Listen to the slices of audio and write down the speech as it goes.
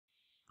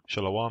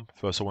Shalom.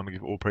 First, I want to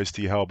give all praise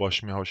to Yahweh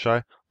Shmi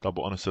Shai.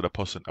 Double honors to the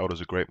apostles and elders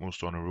of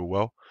GreatMillStone and rule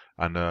well.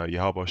 And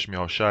Yahweh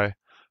Shmi Shai,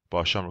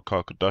 Ba'asham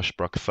Rakah Kadash,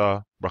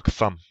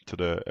 Brakatham to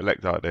the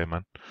elect out there,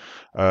 man.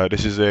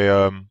 This is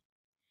a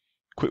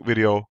quick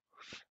video.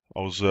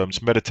 I was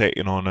just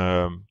meditating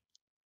on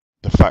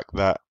the fact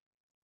that,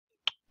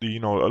 a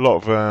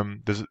lot of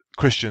there's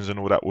Christians and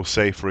all that will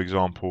say, for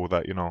example,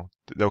 that,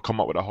 they'll come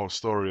up with a whole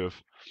story of,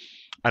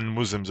 and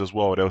Muslims as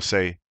well, they'll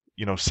say,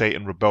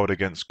 Satan rebelled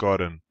against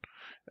God and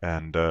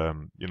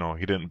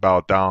he didn't bow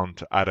down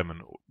to Adam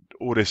and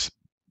all this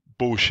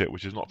bullshit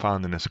which is not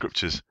found in the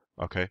scriptures.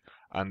 Okay,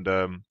 and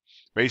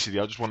basically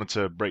I just wanted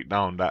to break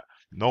down that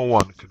no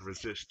one can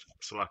resist.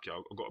 Salaki,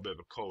 I've got a bit of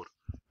a cold.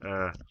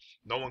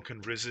 No one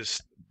can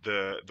resist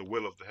the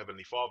will of the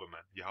Heavenly Father,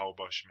 man. Yahweh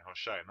Shmi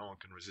Shai. No one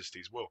can resist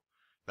His will.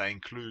 That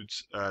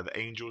includes the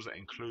angels. That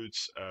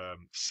includes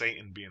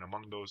Satan being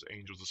among those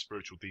angels, the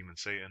spiritual demon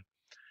Satan.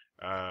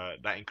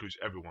 That includes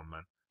everyone,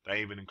 man. That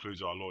even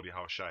includes our Lord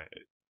Yahweh Shai.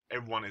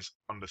 Everyone is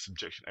under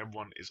subjection.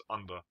 Everyone is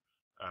under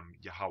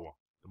Yahweh,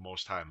 the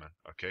Most High, man.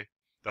 Okay,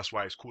 that's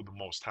why it's called the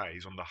Most High.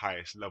 He's on the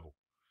highest level,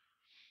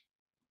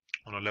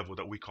 on a level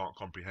that we can't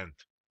comprehend.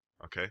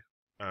 Okay,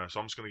 so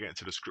I'm just gonna get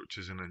into the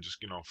scriptures and then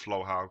just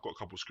flow how I've got a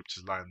couple of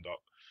scriptures lined up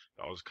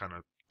that I was kind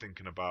of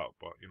thinking about,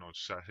 but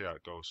just see how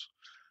it goes.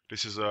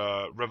 This is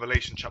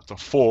Revelation chapter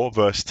 4,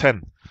 verse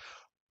 10.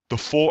 The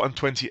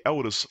 24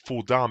 elders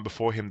fall down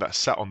before him that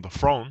sat on the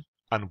throne,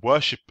 and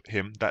worship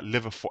him that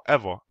liveth for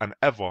ever and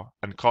ever,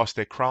 and cast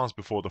their crowns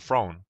before the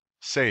throne,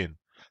 saying,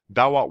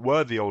 Thou art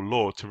worthy, O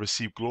Lord, to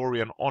receive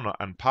glory and honor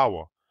and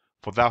power,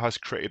 for thou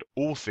hast created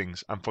all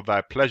things, and for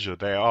thy pleasure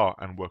they are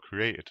and were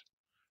created.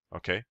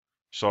 Okay,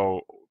 so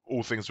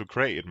all things were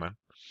created, man.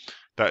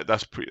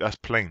 That's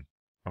plain.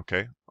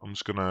 Okay, I'm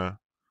just gonna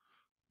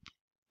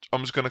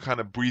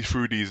kind of breathe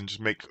through these and just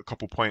make a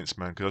couple points,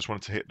 man, because I just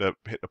wanted to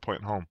hit the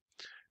point home.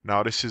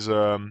 Now this is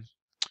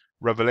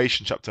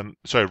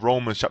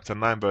Romans chapter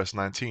 9, verse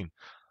 19.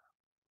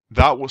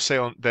 Thou wilt say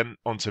then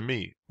unto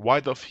me, why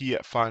doth he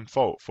yet find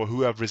fault? For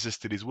who have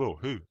resisted his will?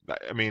 Who?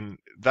 I mean,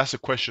 that's a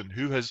question.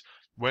 Who has,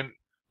 when,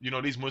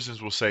 these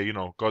Muslims will say,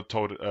 God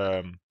told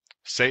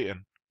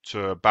Satan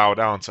to bow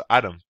down to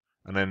Adam,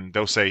 and then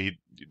they'll say,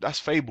 that's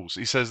fables.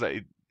 He says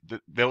that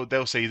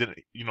they'll say he didn't,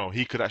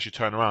 he could actually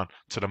turn around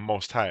to the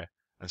Most High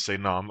and say,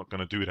 no, I'm not going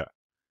to do that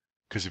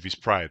because of his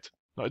pride.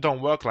 No, it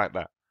don't work like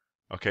that.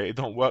 Okay, it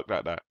don't work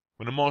like that.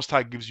 When the Most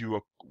High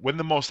when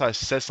the Most High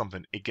says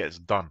something, it gets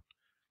done.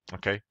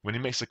 Okay, when He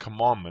makes a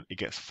commandment, it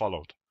gets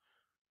followed.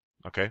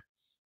 Okay, it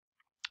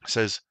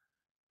says,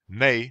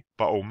 Nay,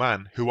 but O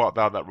man, who art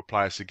thou that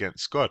repliest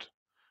against God?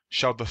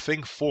 Shall the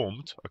thing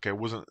formed? Okay,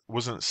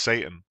 wasn't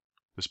Satan,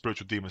 the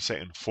spiritual demon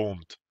Satan,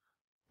 formed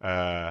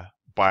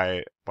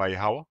by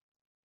Yahweh?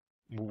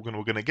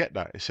 We're gonna get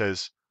that. It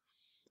says,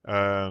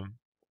 why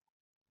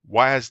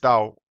hast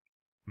thou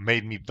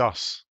made me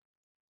thus?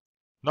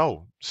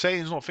 No,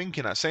 Satan's not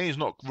thinking that. Satan's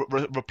not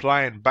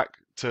replying back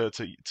to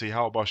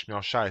Yahweh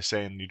Shmi Shai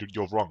saying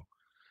you're wrong.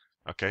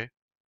 Okay,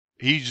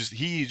 he's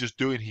just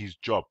doing his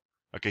job.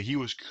 Okay, he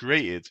was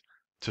created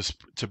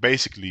to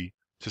basically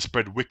to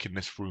spread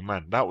wickedness through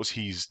man. That's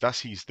his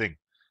thing.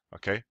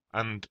 Okay,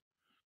 and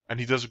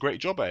he does a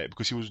great job at it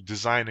because he was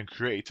designed and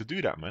created to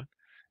do that, man.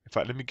 In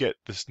fact, let me get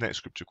this next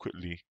scripture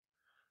quickly.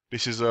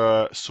 This is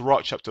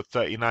Sirach chapter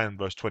 39,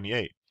 verse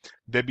 28.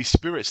 There be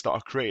spirits that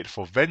are created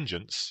for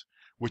vengeance,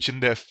 which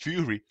in their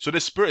fury, so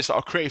there's spirits that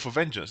are created for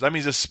vengeance. That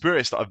means there's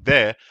spirits that are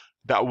there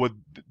that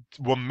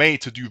were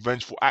made to do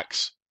vengeful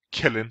acts,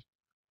 killing,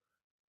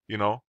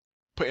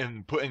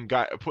 putting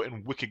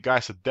wicked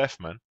guys to death,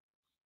 man.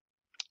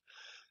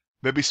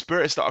 There be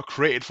spirits that are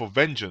created for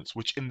vengeance,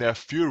 which in their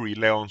fury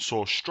lay on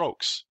sore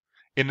strokes.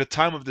 In the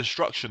time of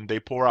destruction, they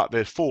pour out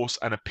their force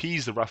and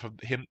appease the wrath of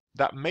him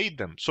that made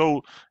them.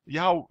 So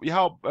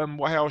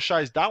Yahweh Shai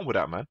is down with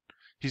that, man.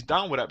 He's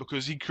down with that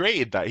because he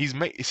created that. He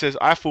says,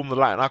 I form the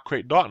light and I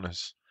create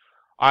darkness.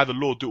 I, the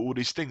Lord, do all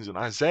these things in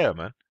Isaiah,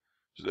 man.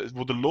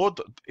 Well, the Lord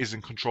is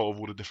in control of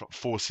all the different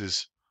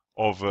forces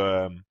of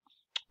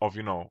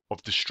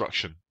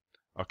destruction.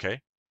 Okay?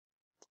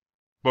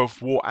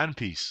 Both war and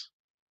peace.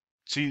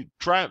 See,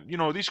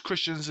 these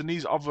Christians and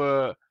these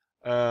other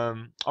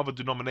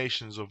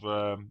denominations of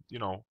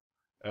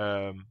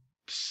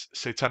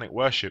satanic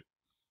worship,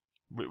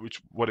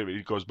 which what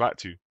it goes back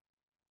to.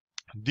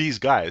 These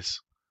guys,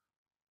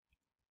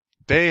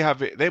 they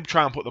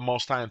try and put the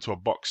Most High into a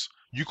box.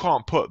 You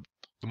can't put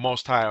the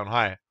Most High on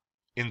high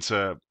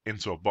into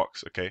a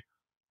box. Okay,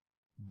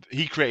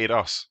 He created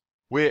us.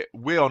 We're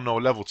on no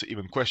level to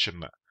even question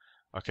that.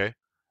 Okay,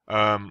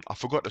 I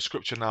forgot the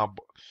scripture now,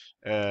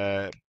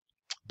 but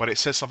it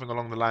says something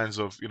along the lines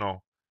of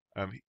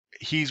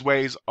His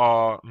ways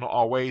are not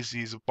our ways.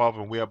 He's above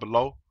and we are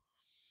below.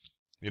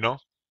 And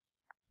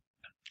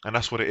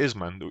that's what it is,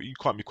 man. You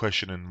can't be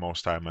questioning the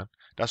Most High, man.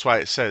 That's why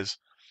it says,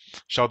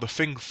 shall the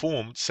thing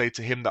formed say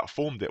to him that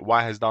formed it,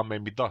 why hast thou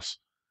made me thus?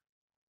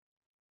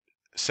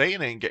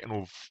 Satan ain't getting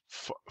all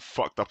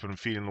fucked up and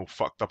feeling all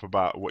fucked up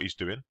about what he's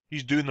doing.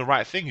 He's doing the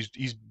right thing.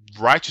 He's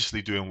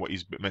righteously doing what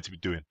he's meant to be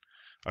doing.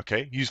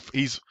 Okay,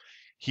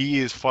 he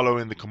is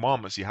following the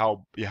commandments of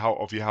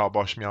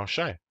Yahweh Shai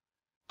Shai.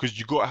 Because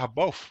you gotta have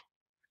both.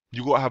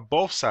 You gotta have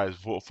both sides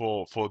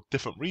for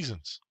different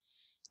reasons.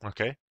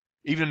 Okay,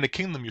 even in the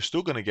kingdom, you're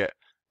still gonna get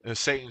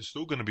Satan's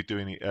still gonna be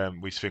doing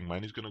his thing,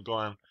 man. He's gonna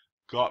go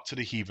up to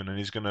the heathen and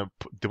he's gonna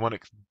put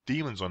demonic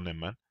demons on them,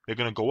 man. They're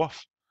gonna go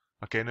off.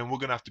 Okay, and then we're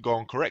gonna have to go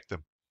and correct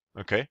them.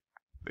 Okay,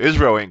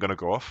 Israel ain't gonna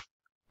go off.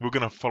 We're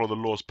gonna follow the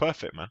laws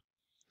perfect, man.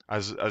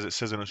 As it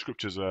says in the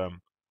scriptures, the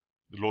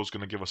Lord's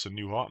gonna give us a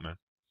new heart, man.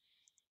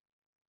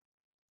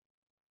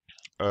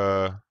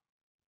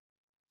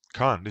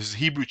 This is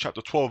Hebrews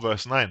chapter 12,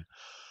 verse 9.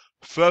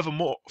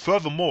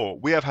 Furthermore,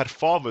 we have had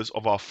fathers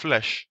of our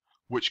flesh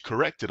which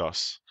corrected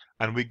us,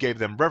 and we gave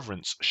them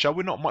reverence. Shall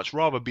we not much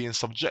rather be in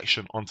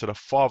subjection unto the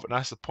Father? And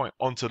that's the point,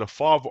 unto the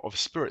Father of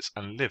spirits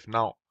and live.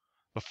 Now,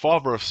 the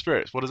Father of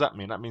spirits, what does that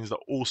mean? That means that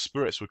all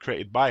spirits were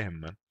created by him,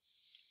 man.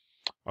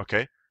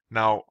 Okay?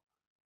 Now,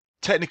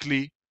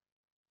 technically,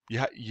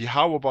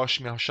 Yahweh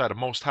Shai, the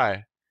Most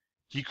High,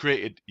 he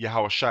created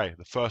Yahweh Shai,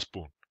 the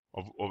firstborn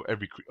of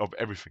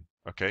everything.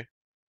 Okay?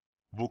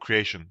 Of all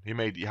creation. He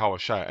made Yahweh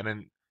Shai, and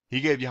then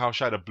he gave Yahweh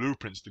Shai the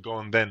blueprints to go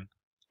and then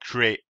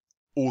create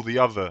all the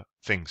other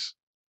things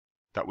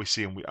that we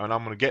see, and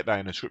I'm going to get that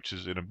in the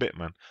scriptures in a bit,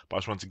 man. But I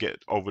just want to get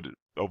over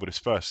this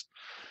first.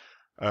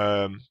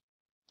 In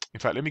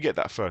fact, let me get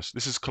that first.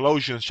 This is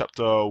Colossians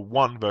chapter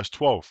 1, verse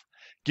 12.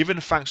 Giving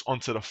thanks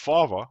unto the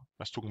Father,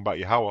 that's talking about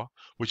Yahweh,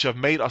 which have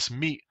made us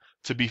meet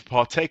to be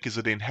partakers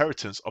of the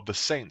inheritance of the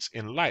saints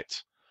in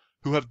light,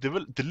 who have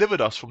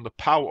delivered us from the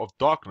power of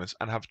darkness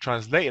and have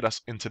translated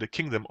us into the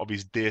kingdom of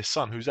his dear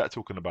Son. Who's that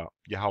talking about?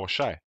 Yahweh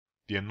Shai,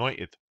 the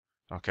anointed.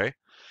 Okay?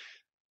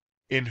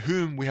 In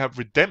whom we have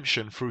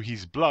redemption through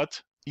his blood,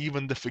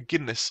 even the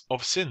forgiveness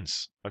of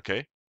sins.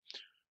 Okay?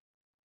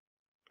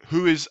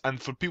 Who is, and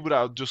for people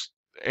that just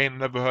ain't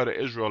never heard of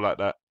Israel like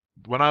that,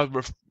 when I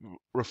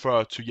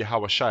refer to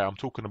Yahweh Shai, I'm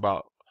talking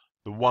about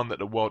the one that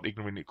the world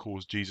ignorantly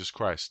calls Jesus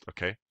Christ.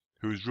 Okay?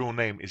 Whose real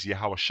name is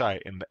Yahweh Shai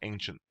in the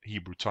ancient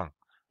Hebrew tongue.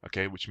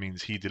 Okay, which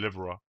means he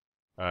deliverer,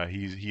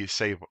 he is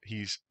savior,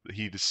 he's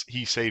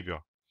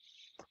savior.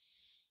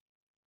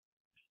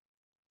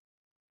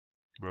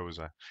 Where was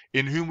I?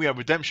 In whom we have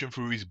redemption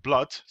through his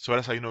blood, so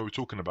that's how you know we're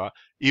talking about,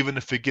 even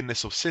the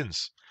forgiveness of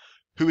sins,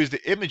 who is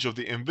the image of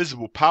the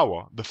invisible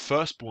power, the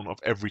firstborn of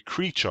every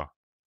creature.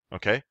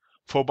 Okay,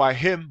 for by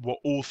him were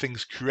all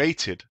things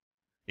created,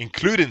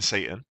 including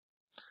Satan,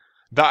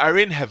 that are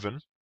in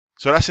heaven.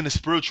 So that's in the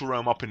spiritual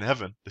realm up in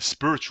heaven, the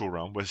spiritual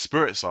realm where the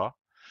spirits are.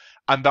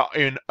 And that are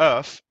in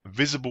earth,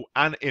 visible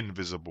and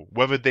invisible,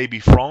 whether they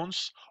be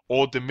thrones,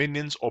 or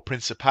dominions, or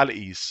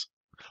principalities,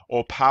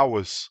 or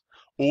powers.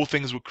 All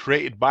things were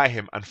created by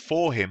him and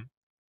for him,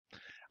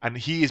 and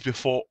he is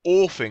before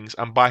all things,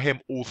 and by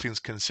him all things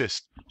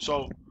consist.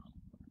 So,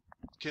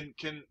 can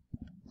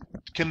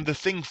the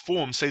thing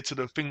formed say to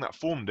the thing that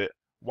formed it,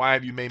 why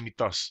have you made me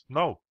thus?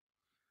 No.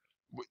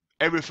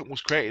 Everything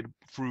was created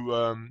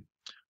through,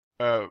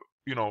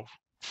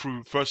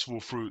 first of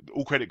all, through,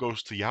 all credit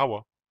goes to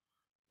Yahweh.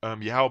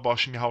 Yahweh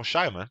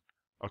Shai, man.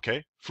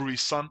 Okay, through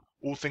his Son,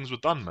 all things were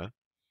done, man.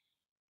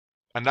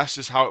 And that's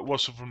just how it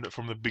was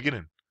from the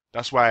beginning.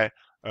 That's why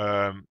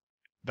the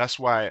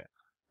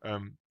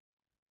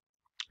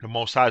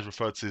Most High is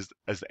referred to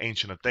as the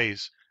Ancient of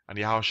Days, and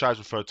Yahweh Shai is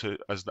referred to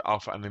as the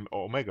Alpha and the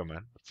Omega,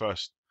 man. The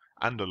first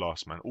and the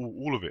last, man.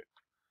 All of it,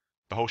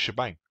 the whole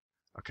shebang.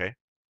 Okay,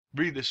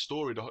 read this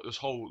story, this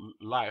whole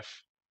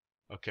life.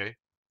 Okay,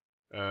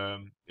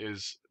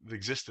 is the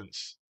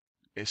existence.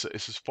 It's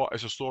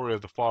a story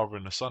of the Father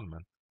and the Son,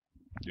 man.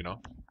 You know,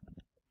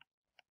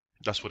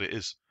 that's what it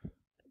is.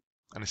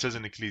 And it says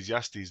in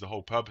Ecclesiastes, the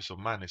whole purpose of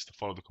man is to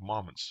follow the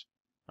commandments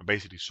and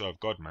basically serve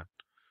God, man.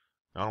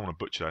 Now, I don't want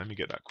to butcher that. Let me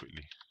get that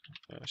quickly.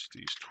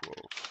 Ecclesiastes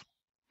 12.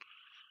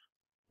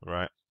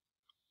 Right.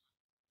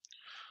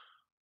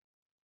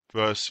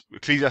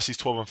 Ecclesiastes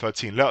 12 and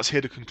 13. Let us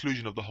hear the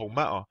conclusion of the whole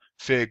matter.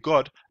 Fear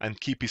God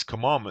and keep his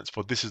commandments,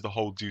 for this is the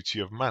whole duty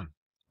of man.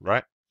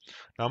 Right.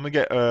 Now I'm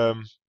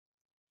gonna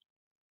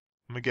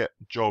get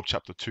Job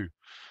chapter 2.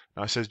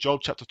 Now it says Job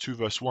chapter 2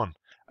 verse 1.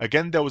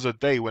 Again there was a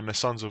day when the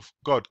sons of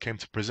God came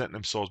to present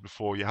themselves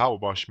before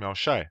Yahweh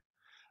Shai,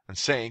 and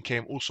Satan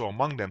came also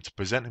among them to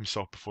present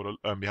himself before the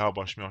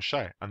Yahweh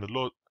Shai. And the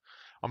Lord,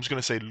 I'm just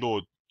gonna say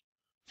Lord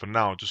for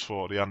now, just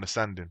for the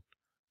understanding,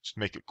 just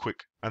make it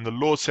quick. And the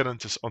Lord said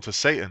unto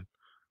Satan,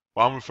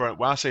 when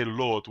I say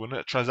Lord, when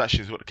that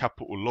transaction is got the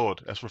capital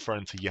Lord, that's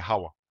referring to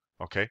Yahweh.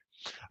 Okay,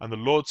 and the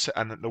Lord said,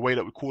 and the way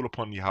that we call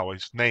upon Yahweh,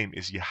 his name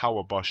is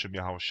Yahweh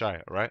Yahweh Shai,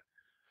 right?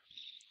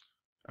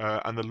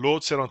 And the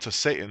Lord said unto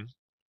Satan,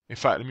 in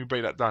fact, let me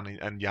break that down.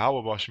 And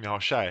Yahweh Yahweh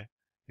Shai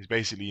is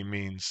basically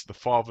means the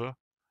Father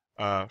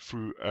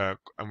through, and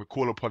we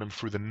call upon him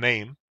through the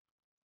name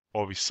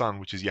of his Son,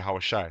 which is Yahweh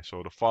Shai.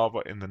 So the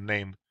Father in the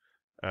name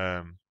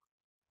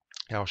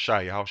Yahweh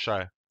Shai,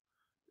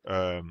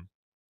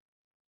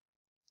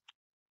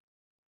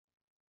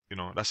 You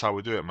know, that's how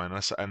we do it, man.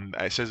 And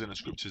it says in the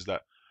scriptures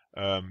that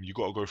you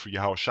got to go through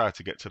Yahweh Shai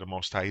to get to the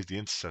Most High. He's the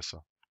intercessor.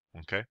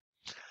 Okay.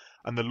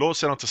 And the Lord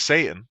said unto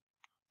Satan,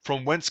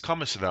 from whence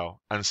comest thou?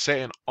 And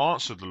Satan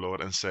answered the Lord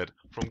and said,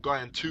 from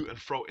going to and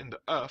fro in the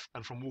earth,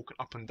 and from walking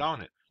up and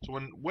down it. So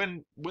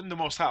when the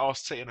Most High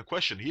asked Satan a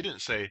question, he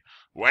didn't say,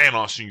 well, I ain't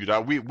asking you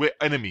that. We're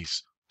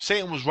enemies.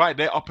 Satan was right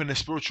there up in the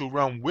spiritual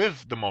realm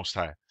with the Most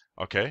High.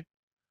 Okay?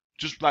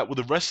 Just like with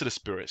the rest of the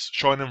spirits,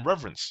 showing them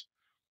reverence.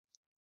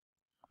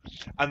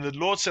 And the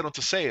Lord said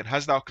unto Satan,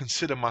 hast thou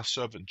considered my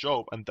servant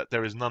Job, and that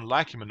there is none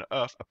like him in the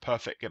earth, a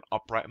perfect and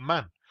upright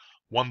man,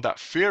 one that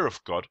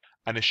feareth God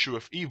and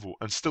escheweth evil,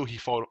 and still he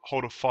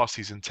holdeth fast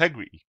his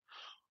integrity,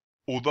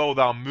 although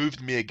thou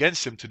moved me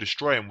against him to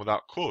destroy him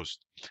without cause.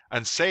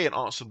 And Satan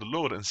answered the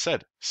Lord and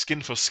said,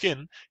 skin for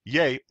skin,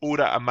 yea, all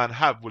that a man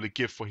have will he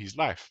give for his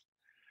life.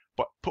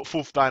 But put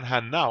forth thine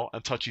hand now,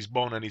 and touch his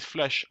bone and his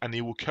flesh, and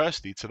he will curse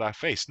thee to thy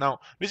face. Now,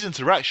 this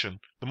interaction,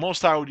 the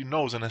Most High already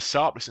knows and has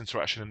set up this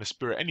interaction in the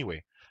spirit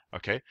anyway.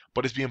 Okay?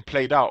 But it's being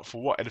played out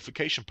for what?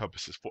 Edification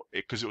purposes.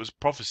 Because it was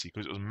prophecy,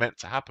 because it was meant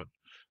to happen.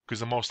 Because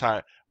the Most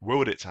High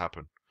willed it to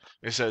happen.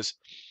 It says,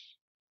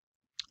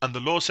 and the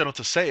Lord said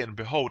unto Satan,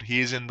 behold, he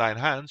is in thine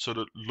hand. So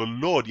the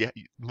Lord,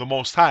 the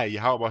Most High,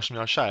 Yahweh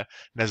Shmi Shai,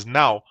 has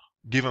now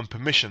given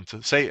permission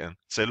to Satan.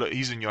 Say, look,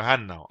 he's in your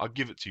hand now. I'll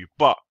give it to you.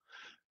 But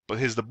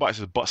here's the but. It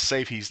says, but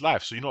save his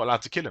life. So you're not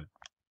allowed to kill him.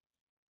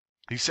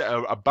 He set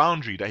a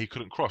boundary that he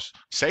couldn't cross.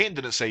 Satan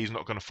didn't say he's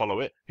not going to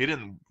follow it. He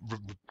didn't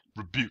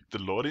rebuke the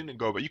Lord. He didn't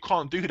go, but you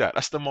can't do that.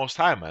 That's the Most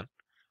High, man.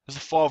 That's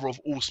the Father of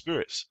all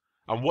spirits.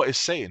 And what is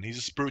Satan? He's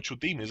a spiritual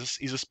demon.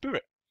 He's a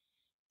spirit.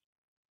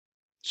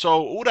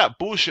 So all that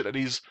bullshit that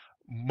these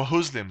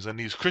Muslims and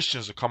these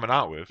Christians are coming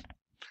out with,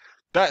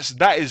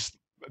 that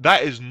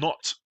is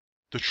not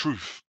the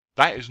truth.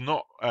 That is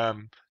not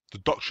the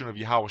doctrine of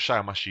Yahweh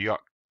Shai Mashiach.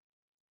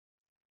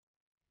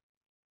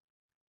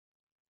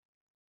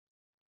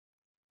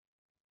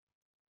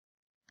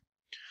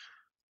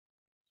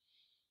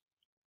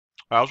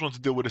 I also want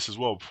to deal with this as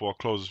well before I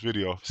close this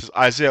video. This is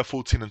Isaiah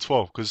 14 and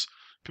 12, because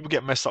people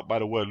get messed up by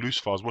the word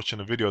Lucifer. I was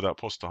watching a video that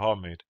Apostle Har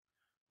made,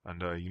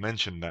 and you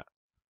mentioned that.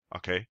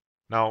 Okay,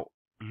 now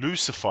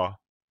Lucifer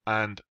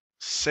and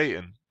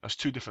Satan, that's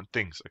two different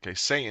things. Okay,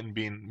 Satan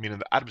meaning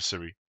the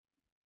adversary.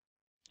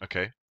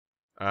 Okay,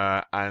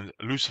 and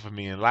Lucifer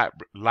meaning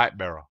light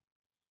bearer.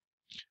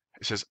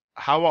 It says,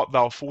 how art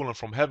thou fallen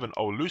from heaven,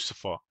 O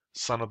Lucifer,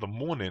 son of the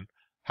morning?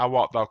 How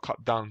art thou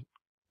cut down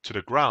to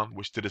the ground,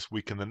 which didst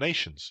weaken the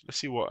nations? Let's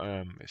see what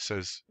it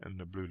says in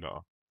the blue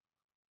letter.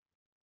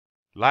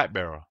 Light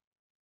bearer.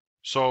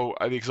 So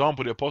the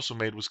example the apostle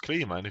made was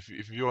clear, man. If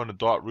you're in a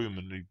dark room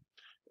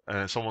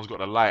and someone's got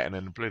a light and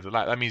then play the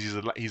light, that means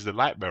he's the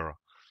light bearer.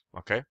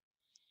 Okay.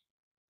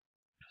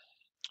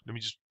 Let me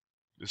just.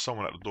 There's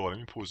someone at the door. Let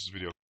me pause this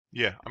video.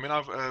 Yeah, I mean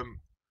I've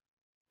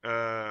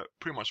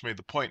pretty much made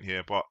the point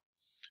here, but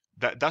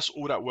that's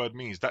all that word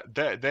means. That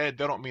they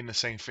don't mean the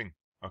same thing.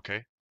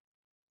 Okay.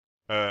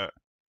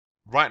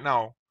 Right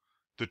now,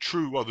 the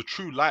true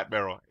light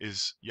bearer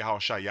is Yahweh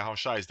Shai. Yahweh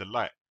Shai is the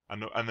light,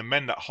 and the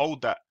men that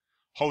hold that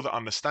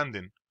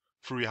understanding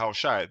through Yahweh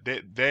Shai,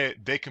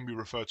 they can be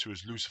referred to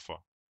as Lucifer.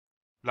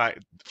 Like,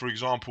 for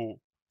example,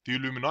 the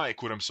Illuminati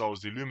call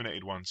themselves the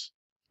Illuminated Ones.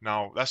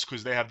 Now that's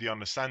because they have the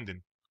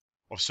understanding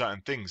of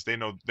certain things. They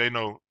know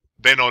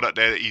that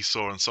they're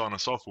Esau and so on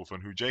and so forth,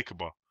 and who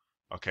Jacob are.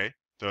 Okay,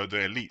 the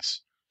elites.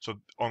 So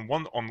on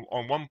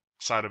one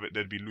side of it,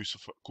 there'd be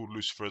Lucifer, called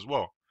Lucifer as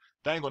well.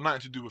 That ain't got nothing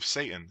to do with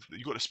Satan.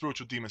 You got the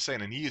spiritual demon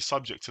Satan, and he is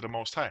subject to the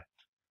Most High,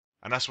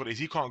 and that's what it is.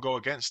 He can't go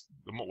against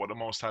what the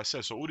Most High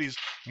says. So all these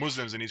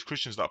Muslims and these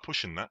Christians that are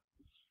pushing that,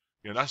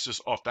 that's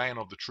just off. That ain't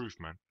of the truth,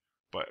 man.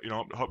 But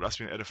I hope that's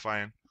been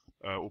edifying.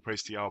 All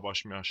praise to Yahweh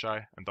Shmi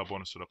Shai, and double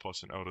honors to the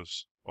apostles and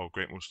elders of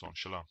Great Millstone.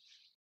 Shalom.